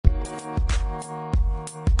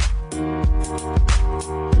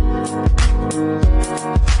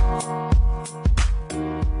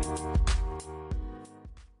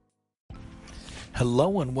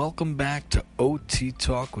Hello and welcome back to OT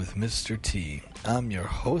Talk with Mr. T. I'm your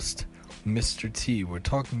host, Mr. T. We're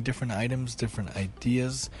talking different items, different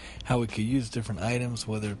ideas, how we could use different items,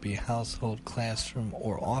 whether it be household, classroom,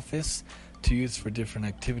 or office, to use for different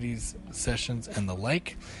activities, sessions, and the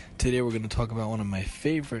like. Today we're going to talk about one of my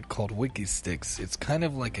favorite called Wiki Sticks. It's kind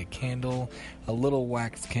of like a candle, a little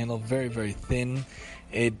wax candle, very, very thin.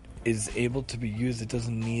 It is able to be used. It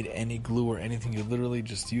doesn't need any glue or anything. You literally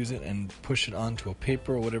just use it and push it onto a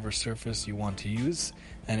paper or whatever surface you want to use,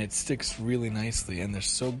 and it sticks really nicely. And they're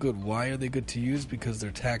so good. Why are they good to use? Because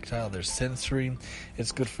they're tactile, they're sensory.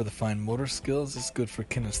 It's good for the fine motor skills. It's good for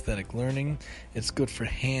kinesthetic learning. It's good for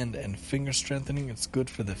hand and finger strengthening. It's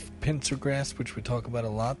good for the pincer grasp, which we talk about a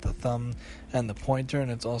lot, the thumb and the pointer.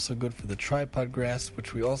 And it's also good for the tripod grasp,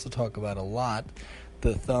 which we also talk about a lot,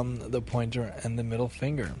 the thumb, the pointer, and the middle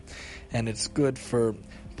finger. And it's good for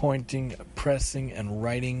pointing, pressing, and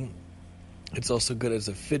writing. It's also good as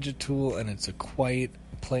a fidget tool, and it's a quiet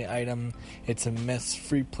play item. It's a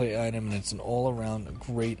mess-free play item, and it's an all-around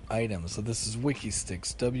great item. So this is Wiki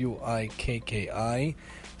Sticks, WIKKI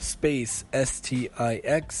space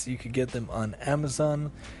STIX. You could get them on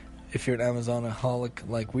Amazon if you're an Amazonaholic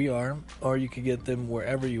like we are, or you could get them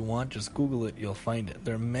wherever you want. Just Google it, you'll find it.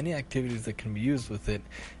 There are many activities that can be used with it,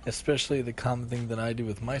 especially the common thing that I do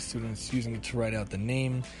with my students, using it to write out the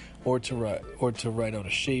name, or to write out a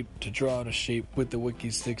shape, to draw out a shape with the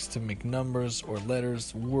Wiki Sticks, to make numbers or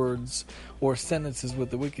letters, words, or sentences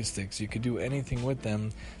with the Wiki Sticks. You could do anything with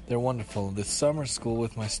them. They're wonderful. This summer school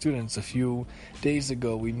with my students a few days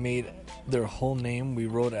ago, we made their whole name.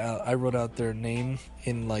 I wrote out their name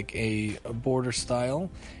in like a border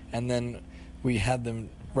style, and then we had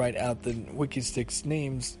them write out the Wiki Sticks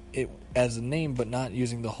names as a name, but not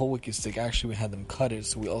using the whole Wiki Stick. Actually, we had them cut it,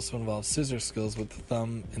 so we also involved scissor skills with the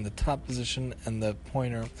thumb in the top position and the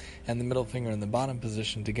pointer and the middle finger in the bottom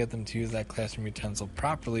position to get them to use that classroom utensil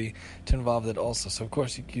properly, to involve that also. So of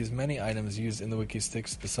course you can use many items used in the Wiki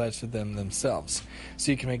Sticks besides for them themselves.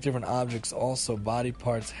 So you can make different objects also, body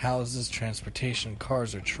parts, houses, transportation,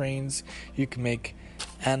 cars or trains. You can make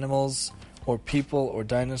animals or people or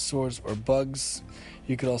dinosaurs or bugs.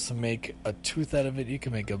 You could also make a tooth out of it. You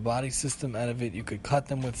can make a body system out of it. You could cut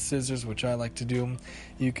them with scissors, which I like to do.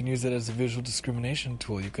 You can use it as a visual discrimination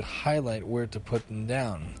tool. You could highlight where to put them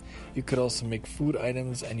down. You could also make food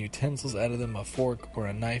items and utensils out of them, a fork or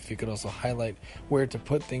a knife. You could also highlight where to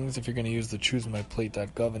put things if you're going to use the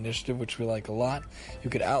ChooseMyPlate.gov initiative, which we like a lot. You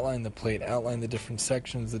could outline the plate, outline the different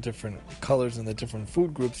sections, the different colors, and the different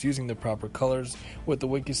food groups using the proper colors. With the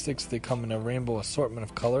Wiki Sticks, they come in a rainbow assortment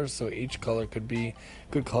of colors, so each color could be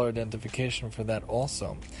good color identification for that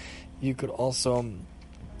also. You could also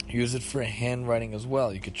use it for handwriting as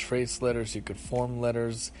well. You could trace letters, you could form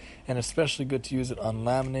letters, and especially good to use it on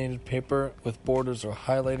laminated paper with borders or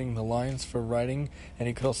highlighting the lines for writing. And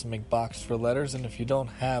you could also make boxes for letters. And if you don't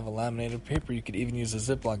have a laminated paper, you could even use a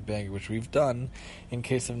Ziploc bag, which we've done in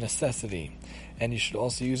case of necessity. And you should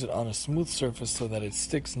also use it on a smooth surface so that it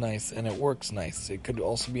sticks nice and it works nice. It could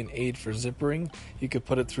also be an aid for zippering. You could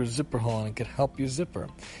put it through a zipper hole and it could help you zipper.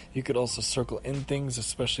 You could also circle in things,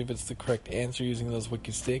 especially if it's the correct answer, using those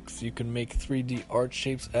Wiki Sticks. You can make 3D art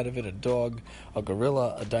shapes out of it, a dog, a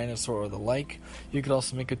gorilla, a dinosaur, or the like. You could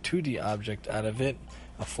also make a 2D object out of it,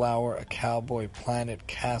 a flower, a cowboy, planet,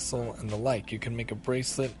 castle, and the like. You can make a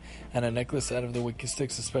bracelet and a necklace out of the Wiki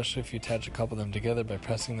Sticks, especially if you attach a couple of them together by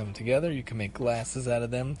pressing them together. You can make glasses out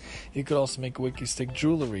of them. You could also make Wiki Stick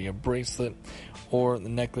jewelry, a bracelet, or the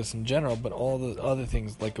necklace in general, but all the other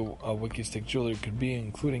things like a Wiki Stick jewelry could be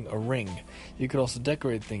including a ring. You could also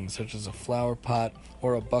decorate things such as a flower pot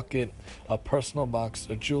or a bucket, a personal box,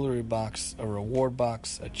 a jewelry box, a reward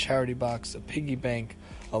box, a charity box, a piggy bank,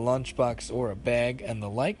 a lunchbox, or a bag, and the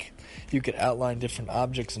like. You could outline different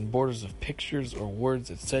objects and borders of pictures or words,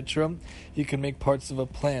 etc. You can make parts of a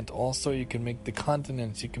plant. Also, you can make the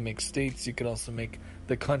continents. You can make states. You could also make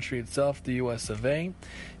the country itself, the US of A.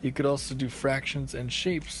 You could also do fractions and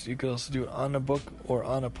shapes. You could also do it on a book or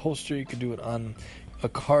on a poster. You could do it on a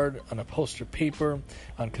card, on a poster paper,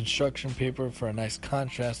 on construction paper for a nice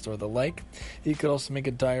contrast or the like. You could also make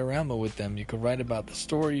a diorama with them. You could write about the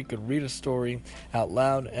story, you could read a story out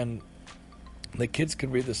loud, and the kids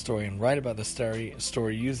could read the story and write about the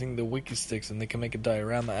story using the Wiki Sticks, and they can make a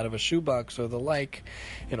diorama out of a shoebox or the like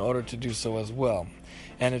in order to do so as well.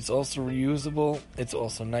 And it's also reusable. It's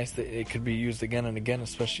also nice that it could be used again and again,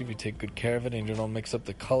 especially if you take good care of it and you don't mix up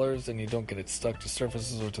the colors and you don't get it stuck to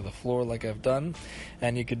surfaces or to the floor like I've done.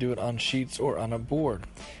 And you could do it on sheets or on a board.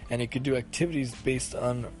 And you could do activities based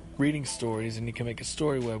on reading stories, and you can make a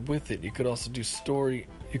story web with it. You could also do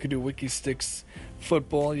Wiki Sticks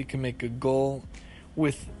football. You can make a goal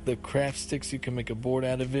with the craft sticks, you can make a board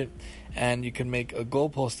out of it, and you can make a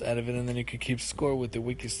goalpost out of it, and then you could keep score with the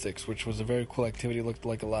wiki sticks, which was a very cool activity. Looked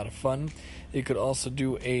like a lot of fun. You could also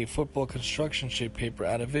do a football construction shape paper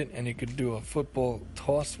out of it, and you could do a football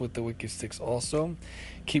toss with the wiki sticks also.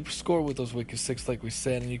 Keep score with those wiki sticks, like we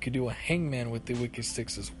said, and you could do a hangman with the wiki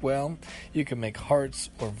sticks as well. You can make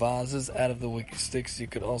hearts or vases out of the wiki sticks. You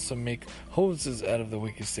could also make hoses out of the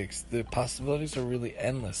wiki sticks. The possibilities are really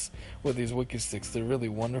endless with these wiki sticks. They're really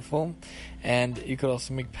wonderful, and you could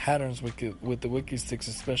also make patterns with the wiki sticks,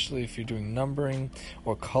 especially if you're doing numbering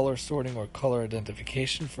or color sorting or color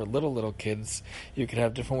identification for little kids. You could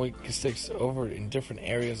have different wiki sticks over in different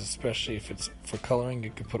areas, especially if it's for coloring.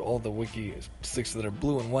 You could put all the wiki sticks that are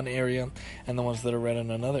blue in one area and the ones that are red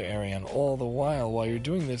in another area, and all the while you're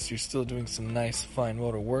doing this, you're still doing some nice fine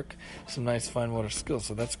motor work, some nice fine motor skills,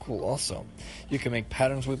 so that's cool also. You can make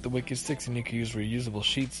patterns with the wiki sticks, and you can use reusable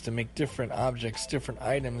sheets to make different objects, different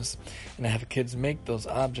items, and have kids make those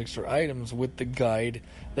objects or items with the guide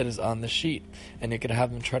that is on the sheet, and you could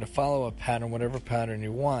have them try to follow a pattern, whatever pattern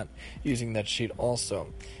you want, using that sheet also.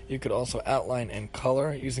 You could also outline and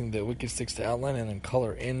color using the wiki sticks to outline and then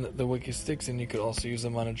color in the wiki sticks, and you could also use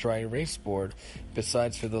them on a dry erase board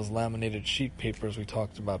besides for those laminated sheet papers we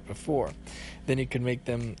talked about before. Then you can make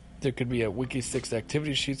them, there could be a wiki sticks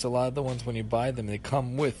activity sheets. A lot of the ones when you buy them, they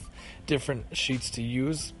come with different sheets to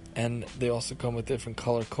use, and they also come with different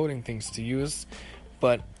color coding things to use,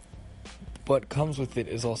 but what comes with it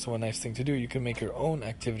is also a nice thing to do. You can make your own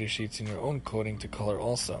activity sheets and your own coding to color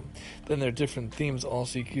also. Then there are different themes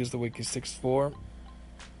also you can use the wiki sticks for,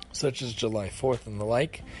 such as July 4th and the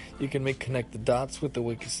like. You can connect the dots with the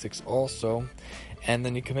wiki sticks also, and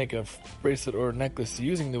then you can make a bracelet or a necklace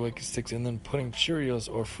using the wiki sticks and then putting Cheerios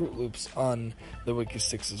or Fruit Loops on the wiki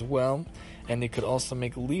sticks as well. And you could also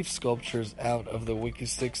make leaf sculptures out of the wiki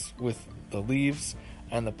sticks with the leaves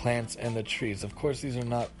and the plants and the trees. Of course, these are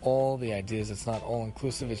not all the ideas. It's not all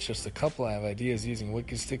inclusive. It's just a couple of ideas using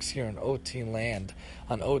wiki sticks here in OT land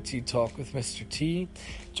on OT Talk with Mr. T.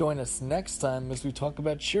 Join us next time as we talk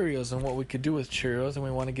about Cheerios and what we could do with Cheerios. And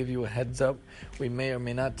we want to give you a heads up. We may or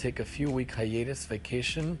may not take a few-week hiatus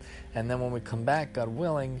vacation. And then when we come back, God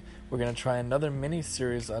willing, we're going to try another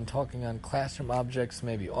mini-series on talking on classroom objects,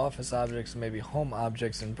 maybe office objects, maybe home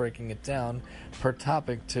objects, and breaking it down per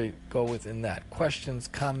topic to go within that. Questions,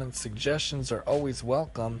 comments, suggestions are always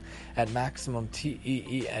welcome at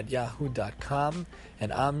MaximumTEE@yahoo.com.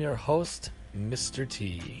 And I'm your host, Mr.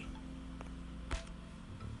 T.